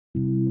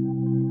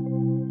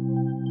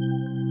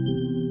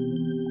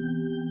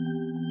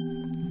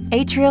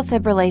Atrial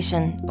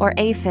fibrillation, or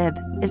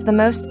AFib, is the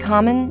most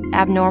common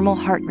abnormal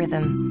heart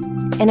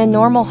rhythm. In a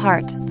normal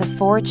heart, the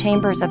 4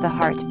 chambers of the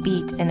heart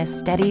beat in a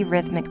steady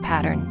rhythmic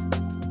pattern.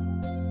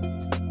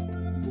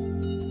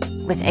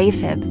 With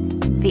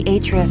AFib, the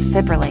atria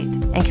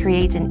fibrillate and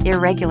create an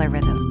irregular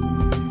rhythm.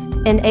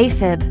 In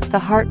AFib, the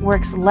heart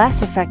works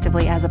less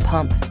effectively as a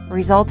pump,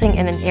 resulting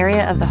in an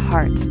area of the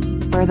heart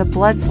where the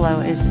blood flow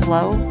is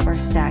slow or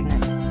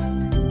stagnant.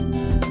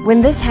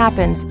 When this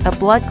happens, a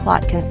blood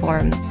clot can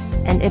form,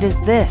 and it is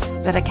this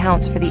that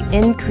accounts for the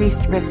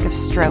increased risk of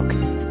stroke.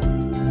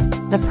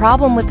 The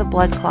problem with the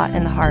blood clot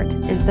in the heart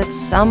is that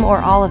some or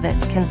all of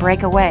it can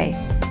break away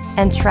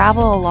and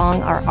travel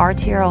along our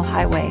arterial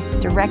highway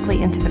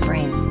directly into the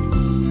brain.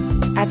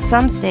 At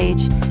some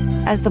stage,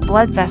 as the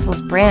blood vessels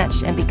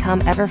branch and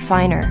become ever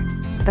finer,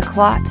 the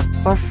clot,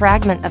 or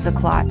fragment of the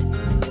clot,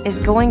 is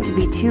going to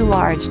be too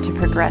large to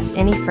progress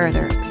any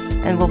further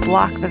and will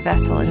block the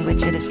vessel in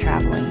which it is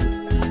traveling.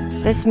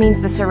 This means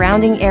the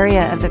surrounding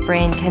area of the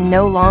brain can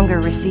no longer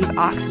receive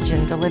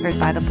oxygen delivered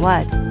by the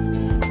blood,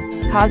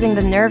 causing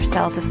the nerve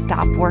cell to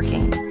stop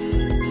working.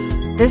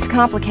 This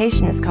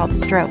complication is called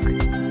stroke.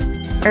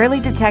 Early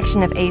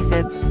detection of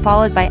AFib,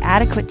 followed by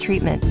adequate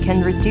treatment,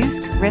 can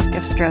reduce risk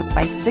of stroke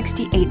by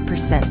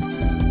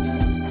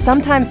 68%.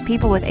 Sometimes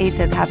people with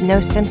AFib have no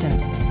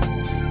symptoms.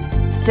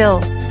 Still,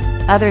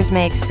 others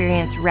may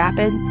experience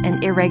rapid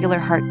and irregular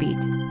heartbeat,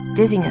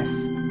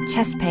 dizziness,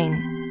 chest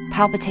pain,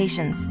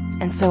 palpitations,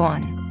 and so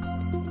on.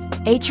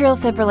 Atrial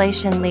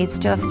fibrillation leads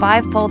to a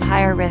 5-fold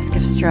higher risk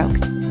of stroke.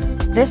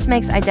 This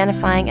makes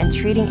identifying and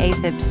treating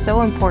AFib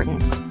so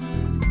important.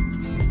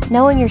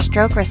 Knowing your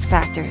stroke risk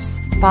factors,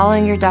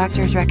 following your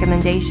doctor's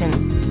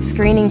recommendations,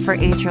 screening for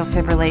atrial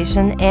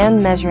fibrillation,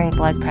 and measuring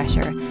blood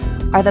pressure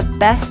are the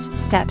best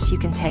steps you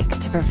can take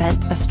to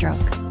prevent a stroke.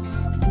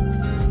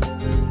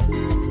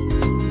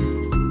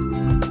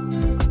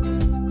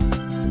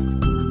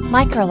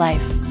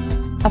 Microlife,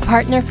 a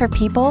partner for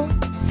people,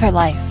 for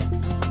life.